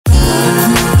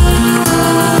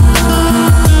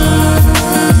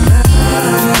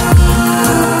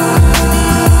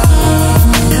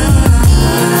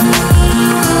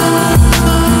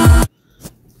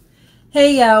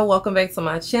y'all, welcome back to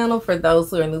my channel. For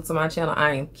those who are new to my channel,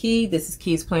 I am Kei. This is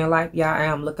Kei's Playing Life. Y'all, I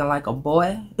am looking like a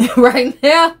boy right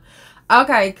now.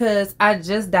 Okay, because I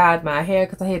just dyed my hair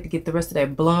because I had to get the rest of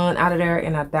that blonde out of there,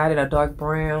 and I dyed it a dark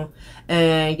brown.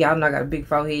 And y'all know I got a big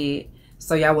forehead,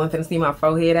 so y'all wasn't finna see my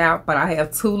forehead out, but I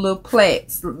have two little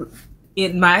plaits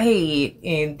in my head,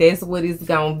 and that's what it's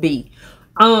gonna be.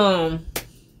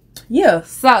 Yeah,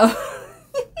 so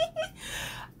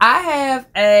I have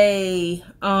a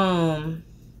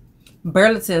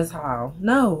Burlington's haul.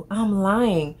 No, I'm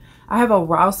lying. I have a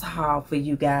Ross haul for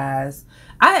you guys.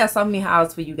 I have so many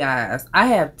hauls for you guys. I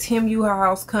have Temu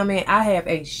hauls coming. I have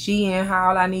a Shein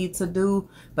haul I need to do,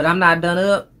 but I'm not done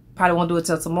up. Probably won't do it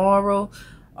till tomorrow.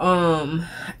 I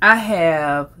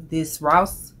have this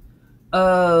Ross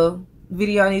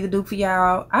video I need to do for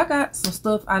y'all. I got some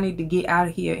stuff I need to get out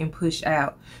of here and push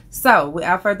out. So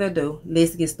without further ado,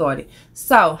 let's get started.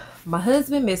 So my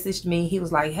husband messaged me. He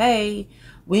was like, hey,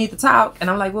 we need to talk. And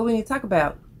I'm like, what we need to talk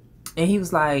about? And he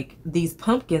was like, these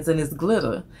pumpkins and this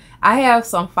glitter. I have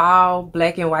some fall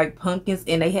black and white pumpkins,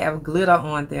 and they have glitter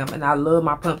on them, and I love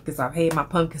my pumpkins. I've had my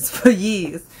pumpkins for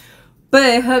years.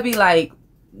 But hubby like,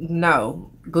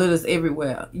 no, glitter's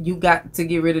everywhere. You got to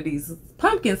get rid of these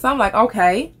pumpkins. So I'm like,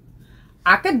 okay,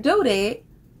 I could do that,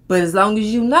 but as long as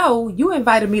you know, you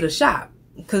invited me to shop,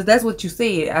 because that's what you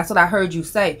said. That's what I heard you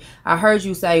say. I heard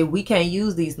you say we can't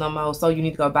use these no more, so you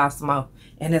need to go buy some more.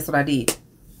 And that's what I did.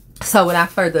 So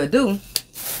without further ado,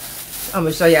 I'm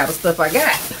gonna show y'all the stuff I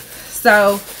got.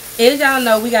 So as y'all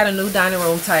know, we got a new dining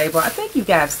room table. I think you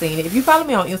guys seen it. If you follow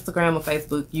me on Instagram or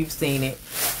Facebook, you've seen it.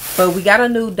 But we got a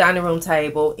new dining room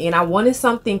table, and I wanted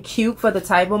something cute for the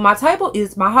table. My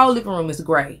whole living room is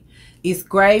gray. It's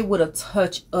gray with a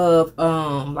touch of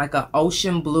like an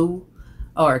ocean blue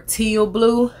or teal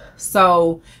blue.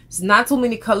 So it's not too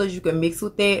many colors you can mix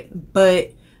with that.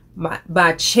 But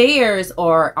my chairs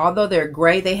are, although they're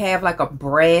gray, they have like a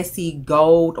brassy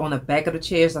gold on the back of the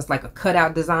chairs. That's like a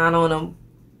cutout design on them.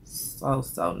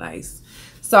 So nice.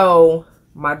 So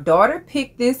my daughter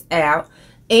picked this out,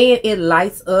 and it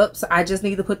lights up. So I just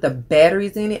need to put the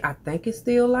batteries in it. I think it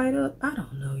still light up. I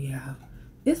don't know, y'all.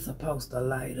 It's supposed to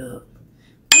light up.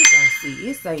 We gonna see.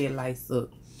 It say it lights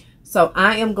up. So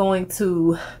I am going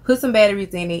to put some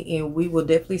batteries in it, and we will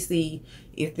definitely see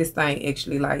if this thing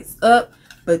actually lights up.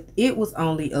 But it was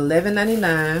only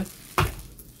 $11.99.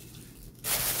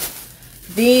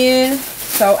 Then,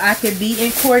 so I could be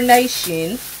in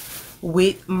coordination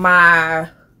with my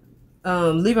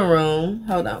living room.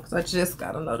 Hold on, because I just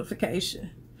got a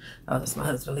notification. Oh, that's my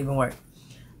husband leaving work.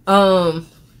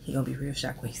 He gonna be real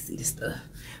shocked when he see this stuff.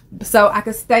 So I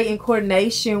could stay in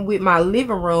coordination with my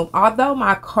living room. Although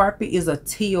my carpet is a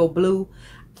teal blue,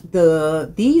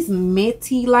 these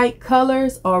minty like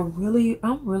colors are really,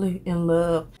 I'm really in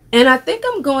love. And I think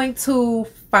I'm going to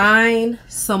find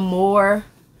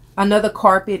another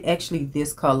carpet, actually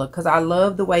this color, because I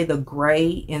love the way the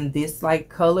gray and this like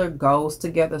color goes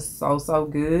together so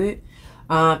good.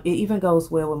 It even goes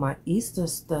well with my Easter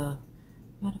stuff.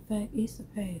 Matter of fact, Easter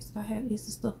passed. I had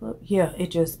Easter stuff up. Yeah, it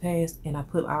just passed, and I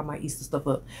put all my Easter stuff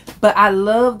up. But I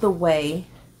love the way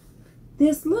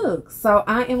this looks. So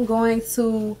I am going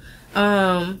to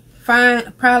find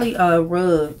probably a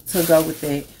rug to go with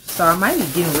that. So I might be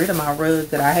getting rid of my rug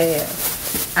that I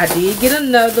have. I did get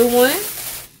another one.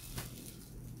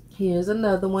 Here's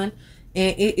another one,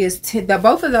 and it is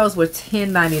both of those were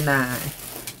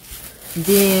 $10.99.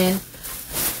 Then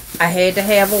I had to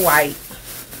have a white,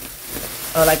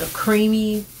 or like a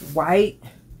creamy white.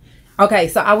 Okay,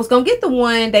 so I was gonna get the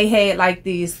one they had like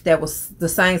this that was the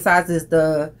same size as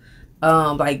the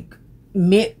like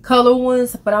mint color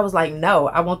ones, but I was like, no,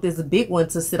 I want this big one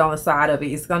to sit on the side of it.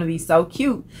 It's gonna be so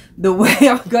cute the way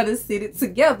I'm gonna sit it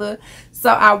together. So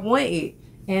I want it,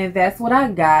 and that's what I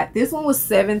got. This one was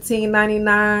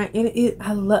 $17.99, and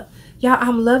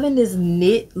I'm loving this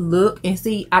knit look. And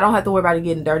see, I don't have to worry about it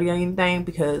getting dirty or anything,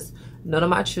 because none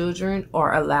of my children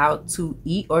are allowed to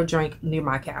eat or drink near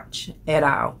my couch at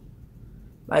all.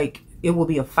 Like, it will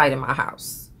be a fight in my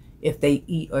house if they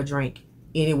eat or drink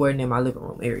anywhere near my living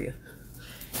room area.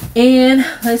 And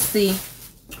let's see,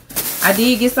 I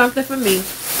did get something for me.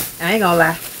 I ain't gonna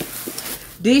lie,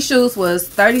 these shoes was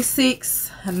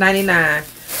 $36.99.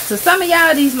 So some of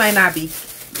y'all, these might not be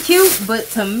cute, but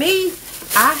to me,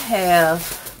 I have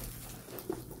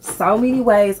so many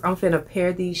ways I'm finna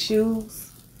pair these shoes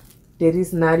that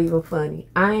is not even funny.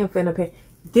 I am finna pair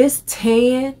this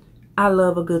tan. I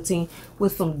love a good tan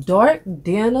with some dark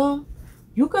denim.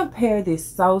 You can pair this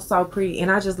so pretty,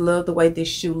 and I just love the way this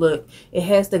shoe look. It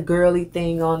has the girly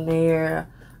thing on there.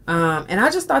 And I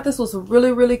just thought this was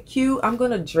really cute. I'm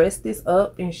gonna dress this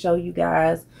up and show you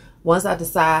guys once I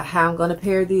decide how I'm gonna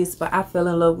pair this. But I fell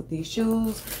in love with these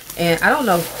shoes, and I don't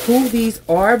know who these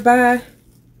are by.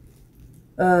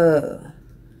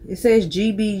 It says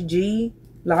GBG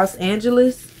Los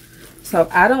Angeles, so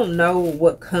I don't know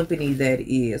what company that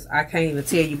is. I can't even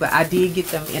tell you, but I did get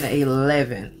them in an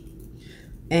 11,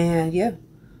 and yeah,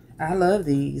 I love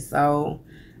these, so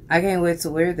I can't wait to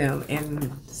wear them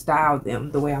and style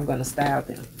them the way I'm gonna style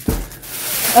them.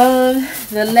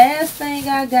 The last thing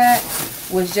I got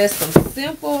was just some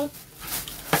simple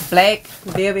black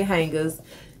velvet hangers,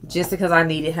 just because I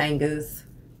needed hangers,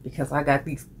 because I got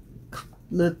these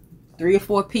little 3 or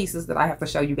 4 pieces that I have to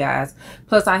show you guys.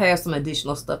 Plus I have some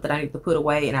additional stuff that I need to put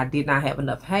away, and I did not have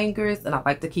enough hangers, and I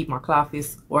like to keep my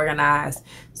closets organized,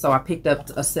 so I picked up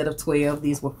a set of 12.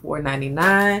 These were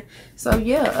 $4.99. So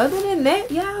yeah, other than that,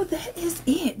 y'all, that is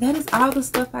it. That is all the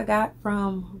stuff I got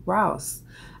from Ross.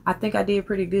 I think I did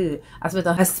pretty good. I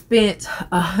spent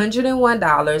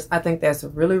 $101. I think that's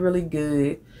really, really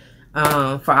good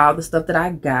for all the stuff that I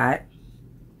got.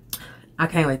 I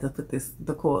can't wait to put this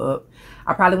decor up.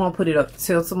 I probably won't put it up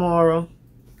till tomorrow,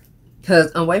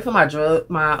 because I'm waiting for my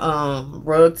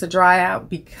rug to dry out,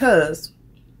 because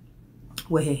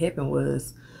what had happened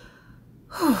was,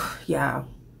 yeah,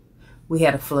 we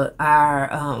had a flood.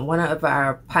 One of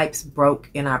our pipes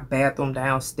broke in our bathroom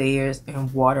downstairs,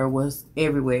 and water was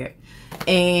everywhere.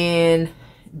 And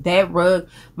that rug,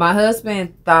 my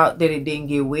husband thought that it didn't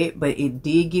get wet, but it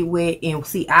did get wet. And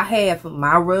see, I have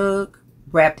my rug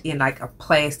wrapped in like a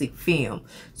plastic film,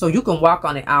 so you can walk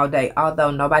on it all day.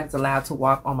 Although nobody's allowed to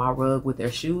walk on my rug with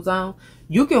their shoes on,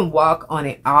 you can walk on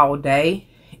it all day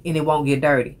and it won't get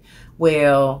dirty.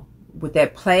 Well, with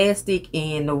that plastic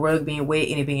and the rug being wet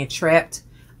and it being trapped,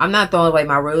 I'm not throwing away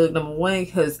my rug, number one,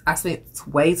 because I spent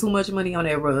way too much money on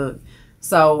that rug.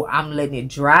 So I'm letting it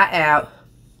dry out.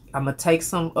 I'm gonna take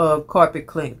some carpet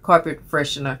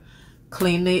freshener,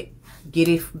 clean it, get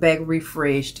it back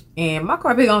refreshed, and my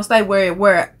carpet gonna stay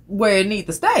where it needs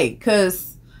to stay,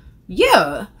 cause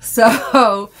yeah.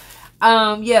 So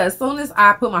yeah, as soon as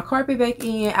I put my carpet back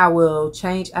in,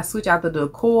 I switch out the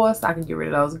decor so I can get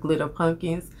rid of those glitter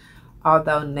pumpkins.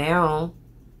 Although now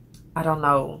I don't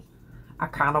know, I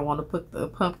kind of want to put the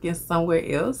pumpkins somewhere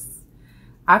else.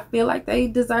 I feel like they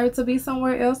deserve to be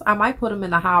somewhere else. I might put them in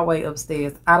the hallway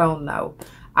upstairs. I don't know.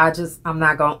 I'm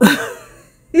not gonna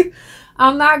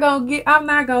I'm not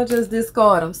gonna just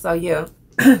discard them. So yeah.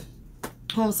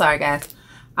 I'm sorry, guys.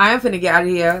 I am finna get out of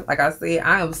here. Like I said,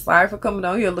 I am sorry for coming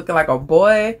on here looking like a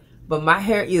boy, but my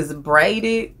hair is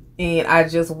braided, and I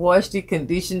just washed it,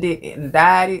 conditioned it, and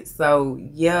dyed it. So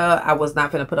yeah, I was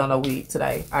not finna put on a wig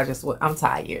today. I'm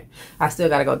tired. I still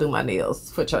gotta go do my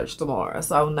nails for church tomorrow.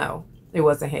 So no, it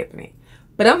wasn't happening.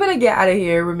 But I'm gonna get out of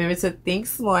here. Remember to think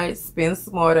smart, spend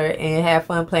smarter, and have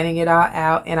fun planning it all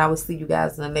out. And I will see you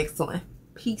guys in the next one.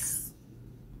 Peace.